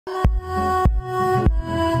And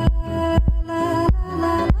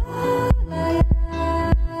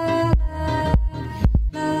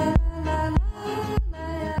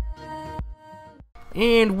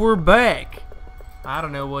we're back. I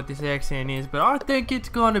don't know what this accent is, but I think it's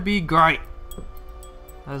gonna be great.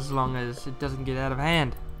 As long as it doesn't get out of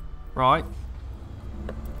hand. Right?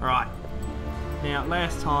 Right. Now,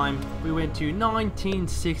 last time we went to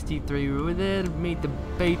 1963. We were there to meet the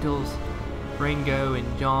Beatles, Ringo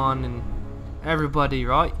and John and everybody,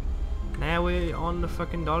 right? Now we're on the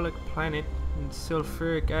fucking Dalek planet and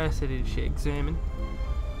sulfuric acid and shit examined.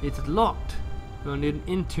 It's locked. We'll need an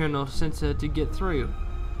internal sensor to get through.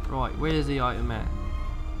 Right, where's the item at?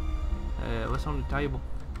 What's on the table?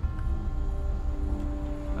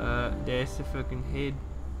 There's the fucking head.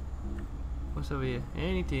 What's over here?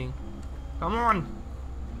 Anything. Come on!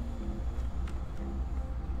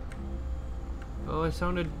 Oh, it's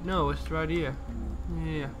on the... No, it's right here.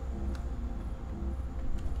 Yeah.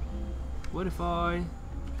 What if I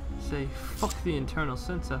say fuck the internal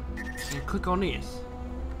sensor and click on this?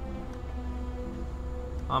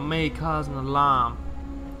 I may cause an alarm.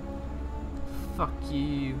 Fuck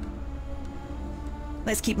you.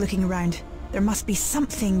 Let's keep looking around. There must be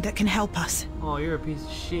something that can help us. Oh, you're a piece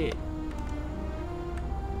of shit.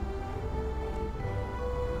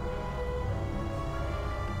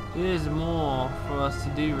 There's more for us to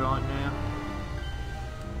do right now.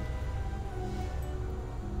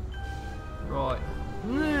 Right.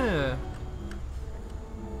 Yeah.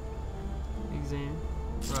 Exam.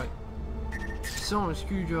 Right. Sonic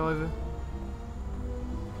screwdriver.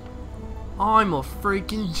 I'm a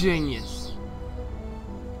freaking genius.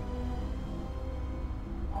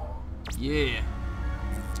 Yeah.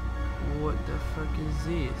 What the fuck is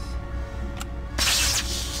this?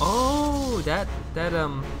 Oh, that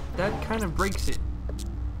kind of breaks it.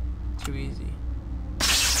 Too easy.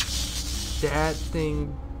 That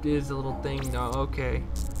thing is a little thing. Oh, okay.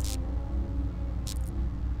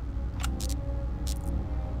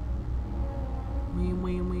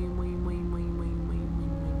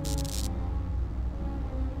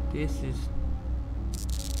 This is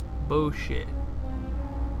bullshit.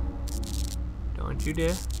 Don't you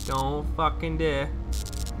dare. Don't fucking dare.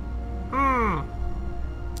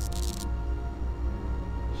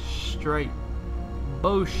 Straight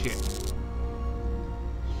bullshit.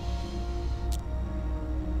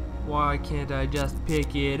 Why can't I just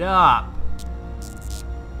pick it up?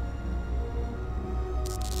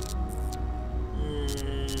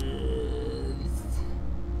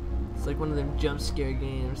 It's like one of them jump scare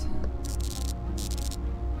games.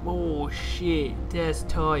 Oh shit, that's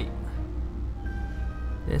tight.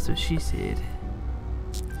 That's what she said.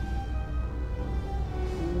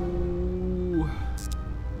 Ooh.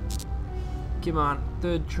 Come on,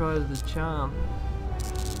 third try of the charm.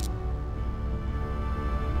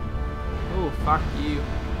 Oh, fuck you.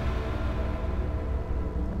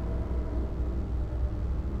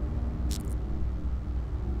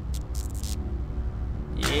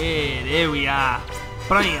 Yeah, there we are.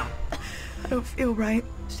 Bam! I don't feel right.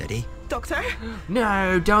 Steady. Doctor?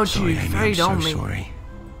 No, don't Sorry, you Amy, fade I'm on so me. sorry.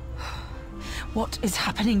 What is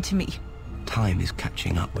happening to me? Time is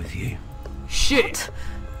catching up with you. Shit!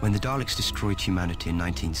 When the Daleks destroyed humanity in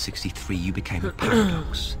 1963, you became a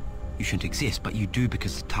paradox. You shouldn't exist, but you do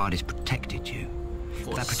because the TARDIS protected you.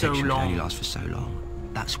 For That so protection can long. only last for so long.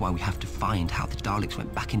 That's why we have to find how the Daleks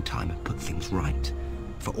went back in time and put things right.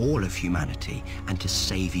 For all of humanity, and to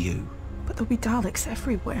save you. But there'll be Daleks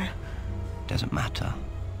everywhere. Doesn't matter.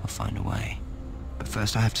 I'll find a way. But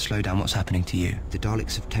first I have to slow down what's happening to you. The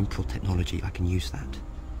Daleks have temporal technology. I can use that.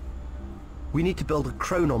 We need to build a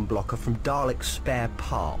chronon blocker from Dalek spare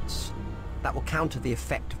parts. That will counter the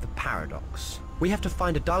effect of the paradox. We have to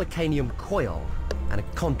find a Dalekanium coil and a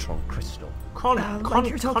Contron crystal. Like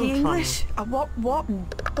you're talking English? What?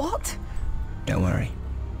 Don't worry.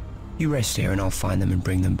 You rest here and I'll find them and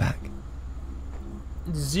bring them back.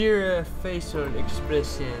 Zero facial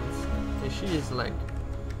expressions. And she is like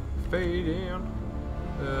fade in.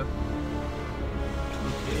 Okay,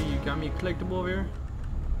 you got me a collectible over here.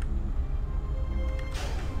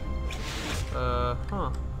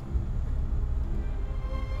 Huh.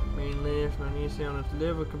 Main left, I need to stay on this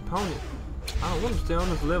level component. I don't want to stay on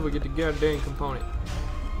this level, get the goddamn component.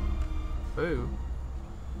 Boo.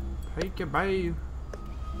 Peekaboo.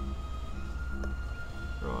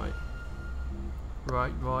 Right.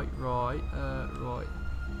 Right.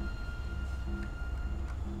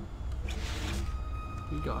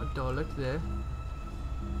 We got a Dalek there.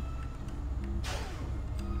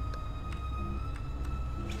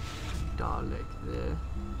 Dalek there.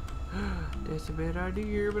 That's a bad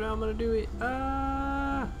idea, but I'm gonna do it.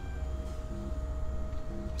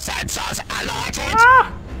 Sensors alerted!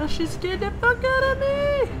 Ah! Oh, she scared the fuck out of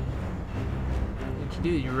me! What you do?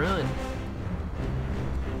 You run.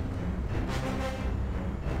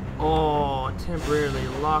 Oh, temporarily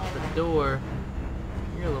lock the door.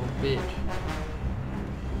 You're a little bitch.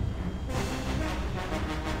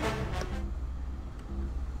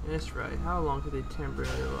 That's right. How long could they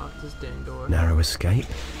temporarily lock this dang door? Narrow escape.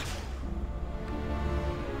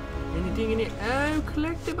 Anything in it? Oh,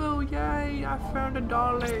 collectible! Yay! I found a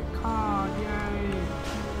dollar card! Yay!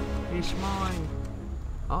 It's mine.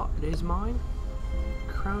 Oh, it is mine.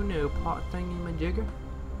 Chrono pot thingy majigger.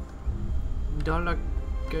 Dollar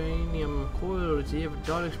Ganium coils. You have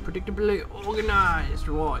dollars predictably organized.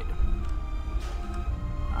 Right.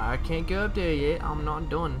 I can't go up there yet. I'm not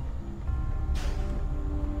done.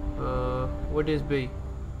 What is B?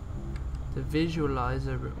 The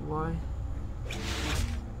visualizer. Why?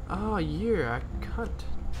 Oh, you're a cunt.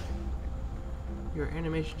 Your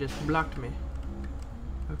animation just blocked me.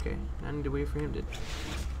 Okay, I need to wait for him to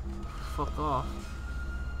fuck off.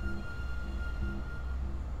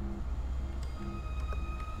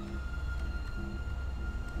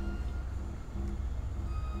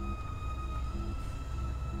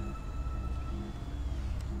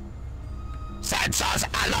 Sensors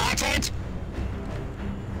alerted!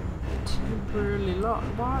 Temporarily locked.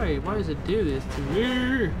 Why? Why does it do this to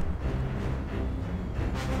me?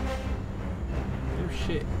 Oh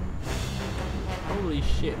shit. Holy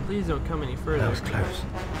shit. Please don't come any further. That was close.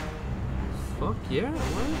 Fuck yeah,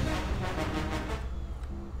 what?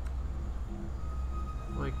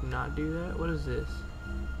 Like not do that? What is this?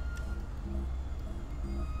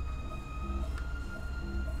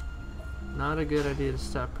 Not a good idea to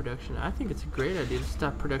stop production. I think it's a great idea to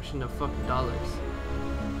stop production of fucking dollars.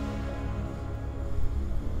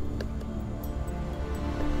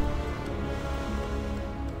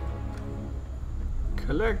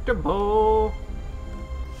 Collectible!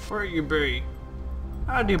 Where you be?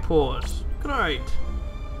 I do pause. Great.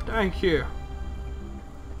 Thank you.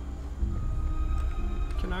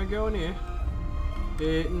 Can I go in here?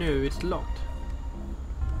 No, it's locked.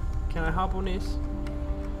 Can I hop on this?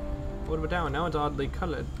 What about that one? Now it's oddly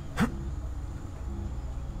colored.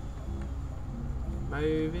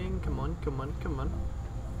 Moving. Come on, come on, come on.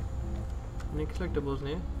 Any collectibles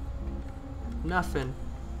near? Nothing.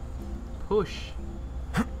 Push.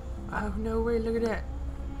 Oh no way, look at that.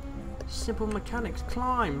 Simple mechanics.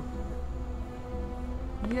 Climb.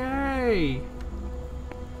 Yay!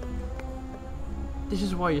 This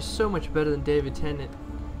is why you're so much better than David Tennant.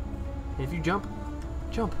 And if you jump,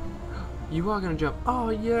 jump. You are gonna jump. Oh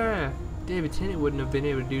yeah! David Tennant wouldn't have been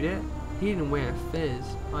able to do that. He didn't wear a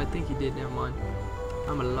fez. Oh, I think he did, never mind.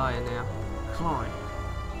 I'm a liar now. Climb.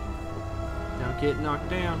 Don't get knocked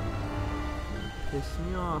down. Piss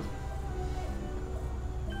me off.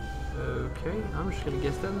 Okay, I'm just gonna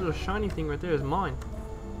guess that little shiny thing right there is mine.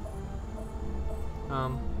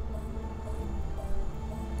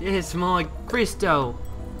 It's my crystal.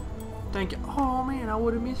 Thank you. Oh man, I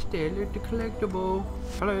would have missed that. Look, the collectible.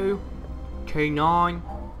 Hello. K9.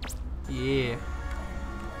 Yeah.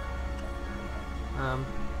 I've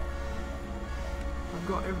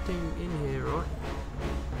got everything in here, right?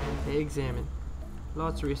 Examine.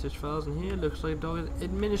 Lots of research files in here. Looks like dog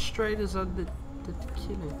administrators are the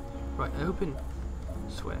killing. Right, open.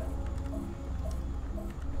 Swear.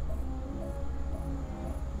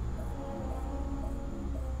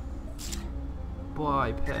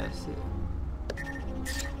 Bypass it.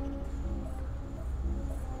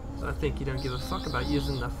 So I think you don't give a fuck about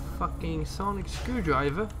using the fucking sonic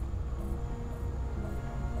screwdriver.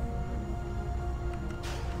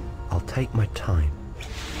 I'll take my time.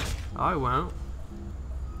 I won't.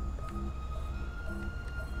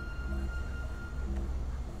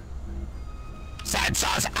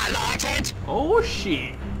 Sensors alerted! Oh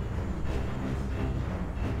shit!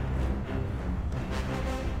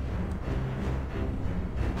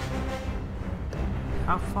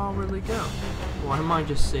 How far will they go? Why am I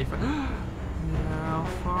just safer? How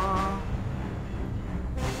far?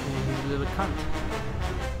 And he's a little cunt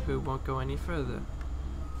who won't go any further.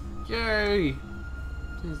 Yay!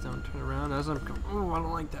 Please don't turn around as I'm going. Oh, I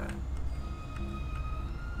don't like that.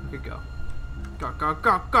 Okay, go. Go, go,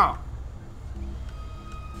 go, go!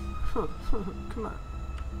 Come on.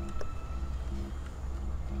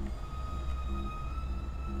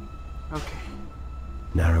 Okay.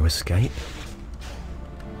 Narrow escape.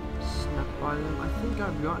 Snuck by them. I think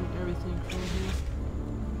I've gotten everything from here.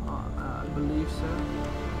 I believe so.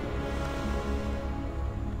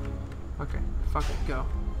 Okay, fuck it, go.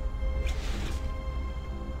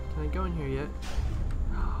 Can I go in here yet?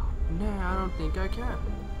 No, I don't think I can.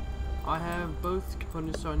 I have both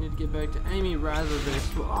components, so I need to get back to Amy rather than...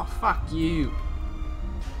 Oh, fuck you.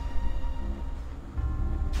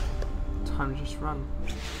 Time to just run.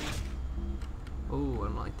 Oh, I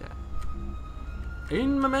don't like that.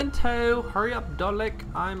 In memento, hurry up, Dalek.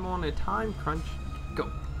 I'm on a time crunch. Go.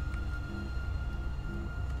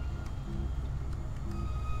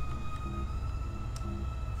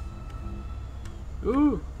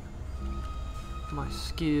 Ooh. My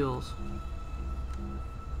skills.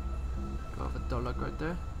 Got a Dalek right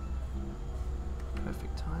there.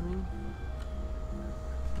 Perfect timing.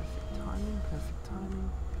 Perfect timing. Perfect timing.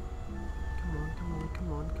 Come on, come on,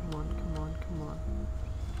 come on, come on, come on, come on.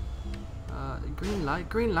 Green light,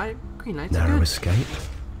 green light, green light's Narrow good. escape.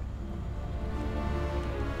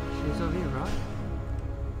 She's over here, right?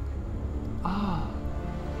 Ah,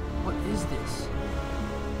 what is this?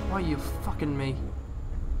 Why are you fucking me?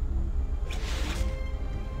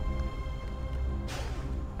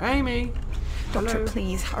 Amy! Doctor, Hello?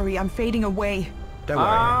 please hurry. I'm fading away. Don't worry,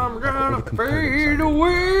 Amy. I'm I've got all the gonna components fade I need.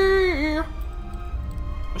 away.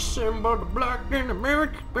 Assemble the black and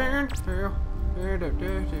American band.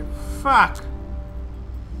 Fuck.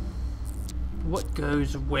 What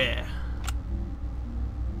goes where?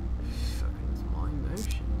 Fucking it's my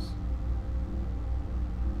emotions.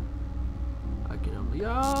 I can only.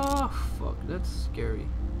 Ah, fuck. That's scary.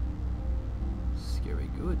 Scary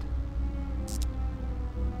good.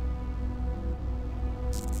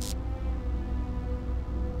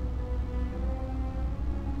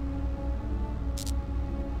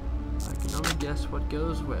 I can only guess what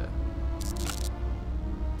goes where.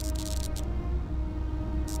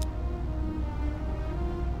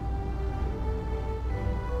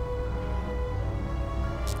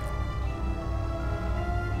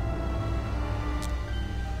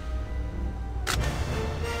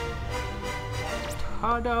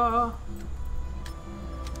 Ta-da!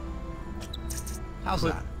 How's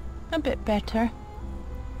that? A bit better.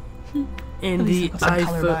 And At the least I've got some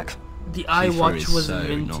colour back. the She iWatch threw was so, not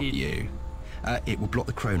invented. you. It will block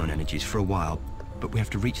the chronon energies for a while, but we have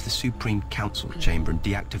to reach the Supreme Council chamber and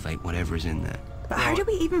deactivate whatever is in there. But how do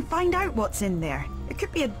we even find out what's in there? It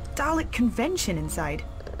could be a Dalek convention inside.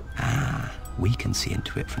 Ah, we can see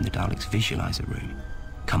into it from the Daleks' visualizer room.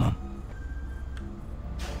 Come on.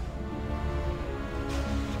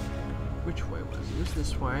 Which way was it? It was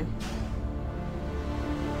this way.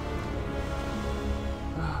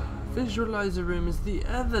 Visualizer room is the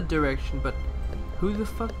other direction, but who the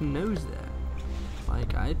fuck knows that?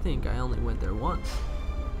 Like, I think I only went there once.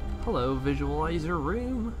 Hello, visualizer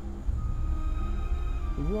room.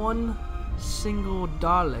 One single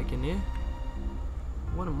Dalek in here.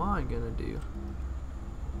 What am I gonna do?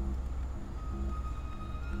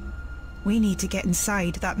 We need to get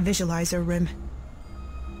inside that visualizer room.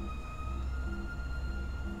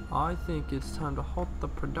 I think it's time to halt the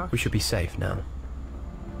production. We should be safe now.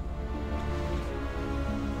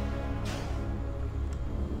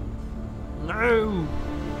 No!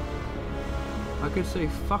 I could say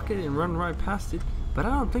fuck it and run right past it, but I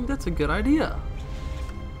don't think that's a good idea.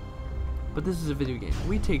 But this is a video game.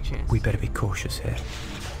 We take chances. We better be cautious here.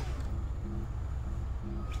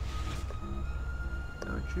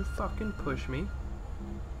 Don't you fucking push me.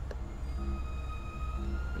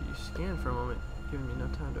 But you scan for a moment, giving me no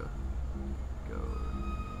time to go.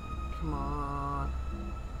 Come on.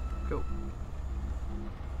 Go.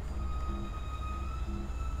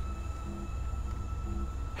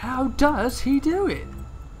 How does he do it?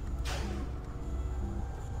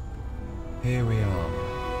 Here we are.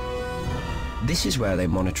 This is where they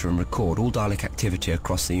monitor and record all Dalek activity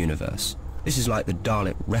across the universe. This is like the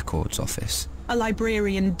Dalek Records Office. A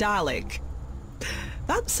librarian Dalek.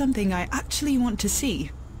 That's something I actually want to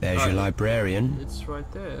see. There's your librarian, It's right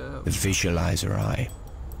there. the visualizer eye.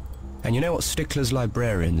 And you know what Stickler's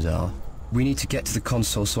librarians are? We need to get to the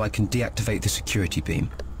console so I can deactivate the security beam.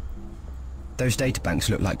 Those databanks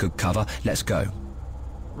look like good cover. Let's go.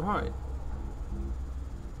 Right.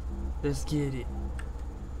 Let's get it.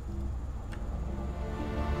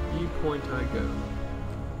 You point, I go.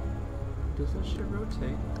 Does that shit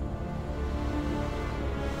rotate?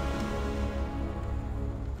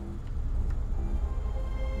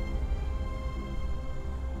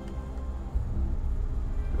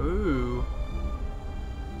 Ooh.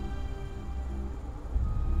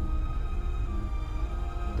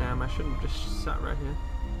 Damn, I shouldn't have just sat right here.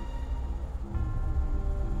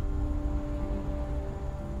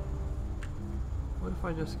 What if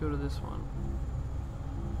I just go to this one?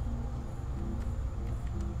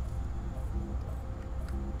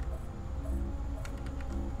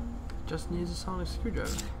 Just needs a sonic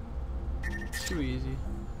screwdriver. Too easy.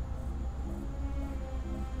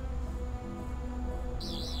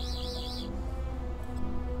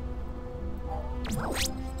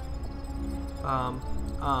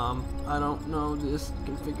 I don't know this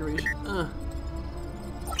configuration.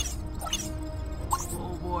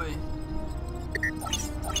 Oh boy.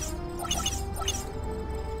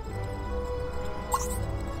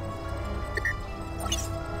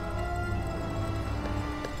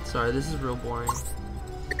 Sorry, this is real boring.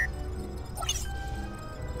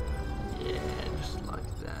 Yeah, just like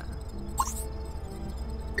that.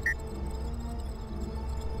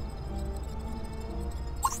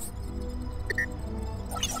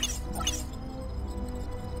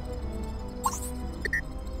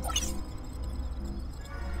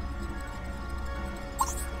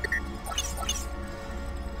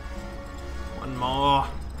 One more.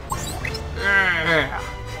 Yeah.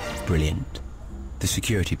 Brilliant. The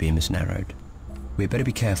security beam is narrowed. We better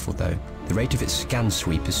be careful though. The rate of its scan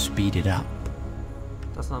sweep is speeded up.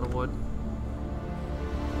 That's not a wood.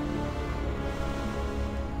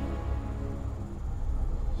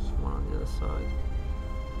 There's one on the other side.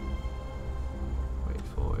 Wait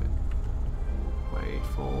for it. Wait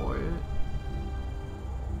for it.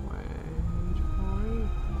 Wait for it.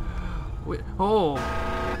 Wait. Oh!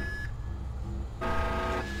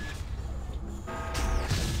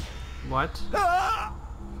 What?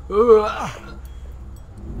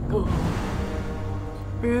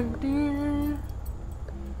 Big deal.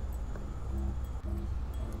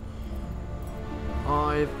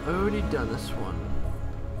 I've already done this one.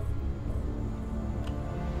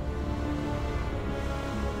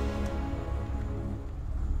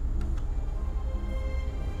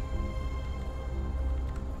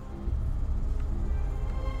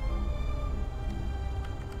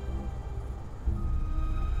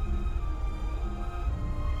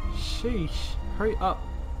 Sheesh, hurry up.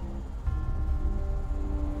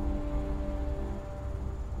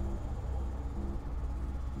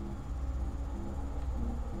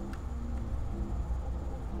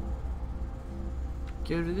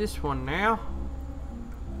 Go to this one now.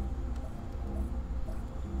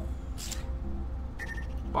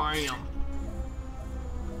 Bam.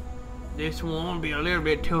 This one will be a little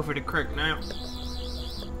bit tougher to crack now.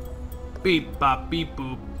 Beep bop beep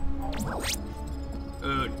boop.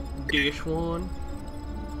 This one.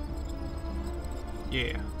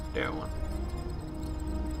 Yeah, that one.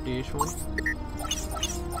 This one.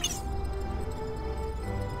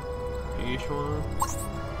 This one.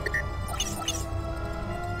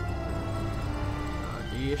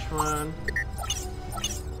 This one.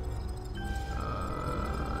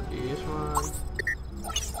 This one.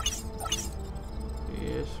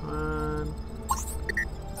 This one.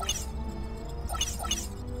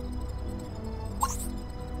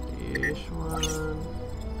 This one.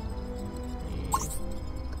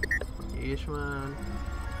 This one.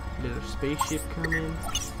 Little spaceship coming.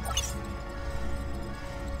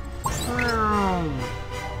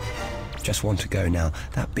 Just one to go now.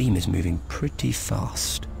 That beam is moving pretty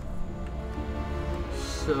fast.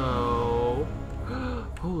 So...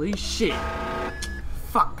 Holy shit.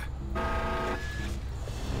 Fuck.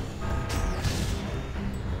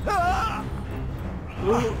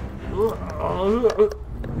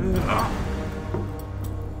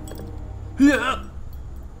 Yeah.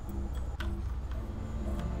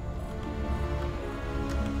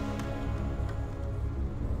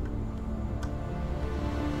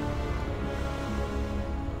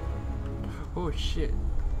 Oh shit.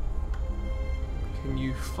 Can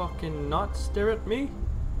you fucking not stare at me?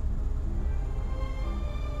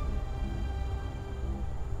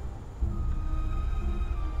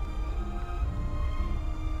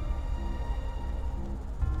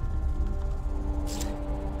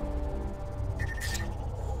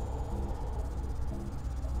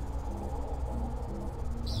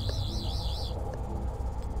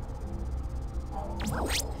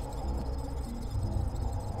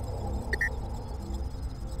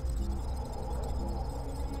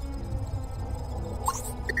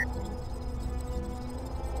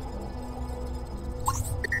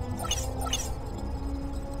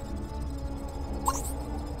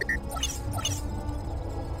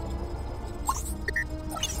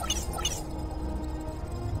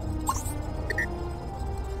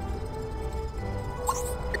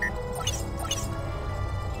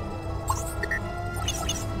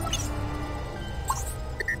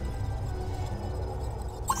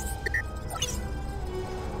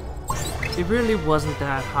 It really wasn't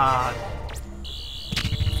that hard.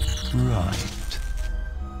 Right.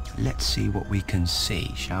 Let's see what we can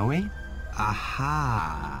see, shall we?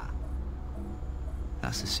 Aha!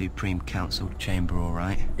 That's the Supreme Council chamber, all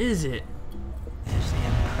right. Is it? There's the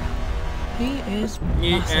Emperor. He is The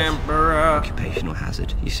massive. Emperor. Occupational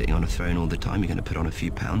hazard. You're sitting on a throne all the time, you're going to put on a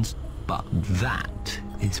few pounds. But that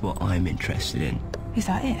is what I'm interested in. Is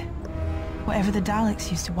that it? Whatever the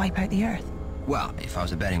Daleks used to wipe out the Earth? Well, if I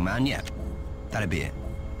was a betting man, yeah. That'd be it.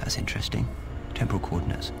 That's interesting. Temporal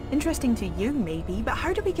coordinates. Interesting to you, maybe, but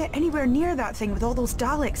how do we get anywhere near that thing with all those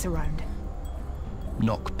Daleks around?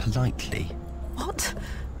 Knock politely. What?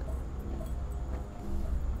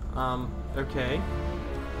 Okay.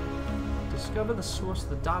 Discover the source of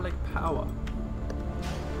the Dalek power.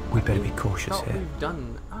 We better be cautious Thought here. we've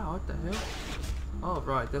done. Oh, what the hell? Oh,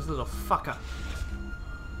 right, there's a little fucker.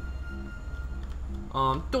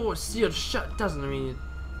 Door sealed shut doesn't mean it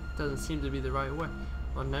doesn't seem to be the right way.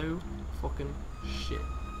 Oh, no fucking shit.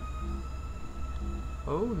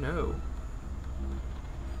 Oh, no.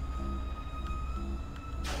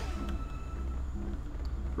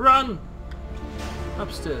 Run!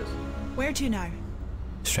 Upstairs. Where to now?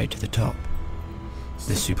 Straight to the top.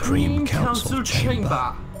 The Supreme Council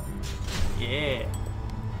Chamber. Yeah.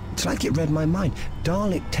 It's like it read my mind.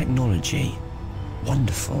 Dalek technology.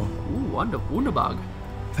 Wonderful. Ooh, Wunderbug.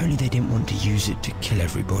 If only they didn't want to use it to kill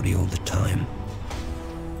everybody all the time.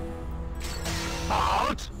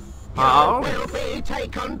 Halt! Oh. You will be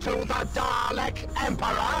taken to the Dalek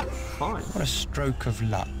Emperor! Fine. What a stroke of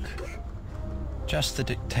luck. Just the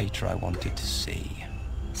dictator I wanted to see.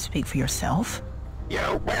 Speak for yourself.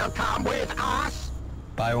 You will come with us!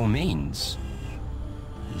 By all means.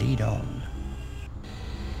 Lead on.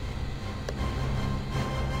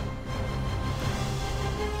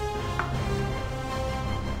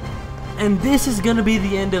 And this is gonna be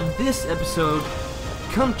the end of this episode.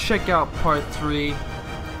 Come check out part 3.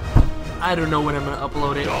 I don't know when I'm gonna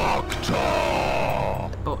upload it.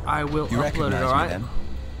 Doctor! But I will You upload recognize it, me alright? then?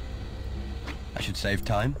 I should save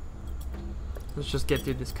time. Let's just get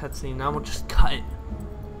through this cutscene. Now we'll just cut it.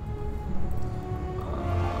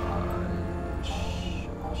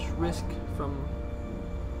 Risk from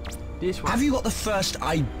this one. Have you got the first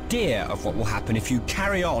idea of what will happen if you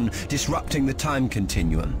carry on disrupting the time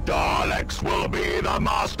continuum? Daleks will be the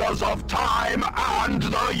masters of time and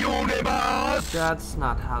the universe! That's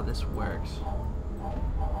not how this works.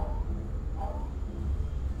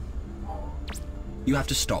 You have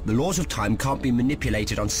to stop. The laws of time can't be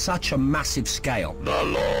manipulated on such a massive scale. The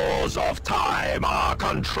laws of time are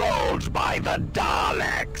controlled by the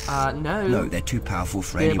Daleks! No. No, they're too powerful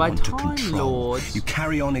for They're by anyone to Time control. Lords. You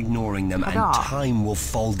carry on ignoring them and Ta-da. time will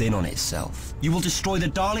fold in on itself. You will destroy the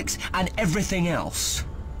Daleks and everything else.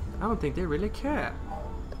 I don't think they really care.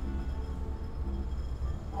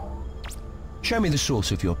 Show me the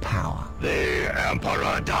source of your power. The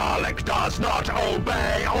Emperor Dalek does not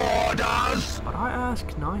obey orders! But I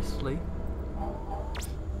ask nicely.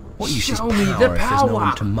 What use is Show power me the if there's no power.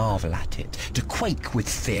 one to marvel at it? To quake with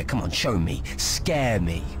fear? Come on, show me. Scare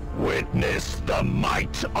me. Witness the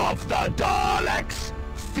might of the Daleks!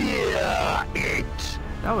 Fear it!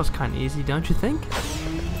 That was kind of easy, don't you think?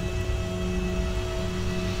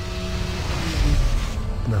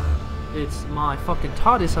 No, It's my fucking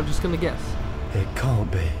TARDIS, I'm just gonna guess. it can't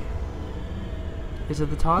be. Is it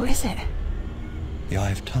the What TARDIS? is it? The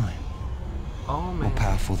Eye of Time. Oh More man.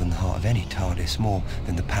 powerful than the heart of any TARDIS, more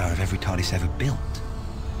than the power of every TARDIS ever built.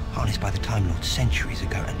 Harnessed by the Time Lord centuries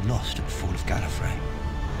ago and lost at the fall of Gallifrey.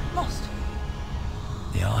 Lost.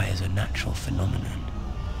 The Eye is a natural phenomenon.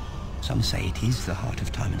 Some say it is the heart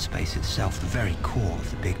of time and space itself, the very core of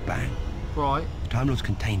the Big Bang. Right. The Time Lords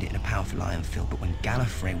contained it in a powerful iron field, but when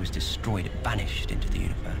Gallifrey was destroyed, it vanished into the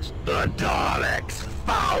universe. The Daleks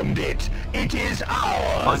found it! It is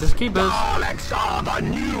ours! Finders keepers. Daleks are the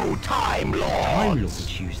new Time Lords! Time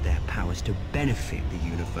Lords use their powers to benefit the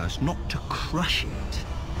universe, not to crush it.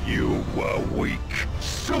 You were weak.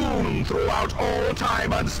 Soon, throughout all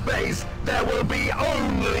time and space, there will be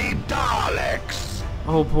only Daleks!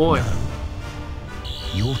 Oh boy. No.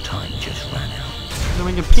 Your time just ran out. He's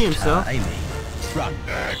going to pee himself. Amy, run.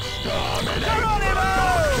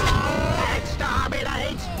 Exterminate!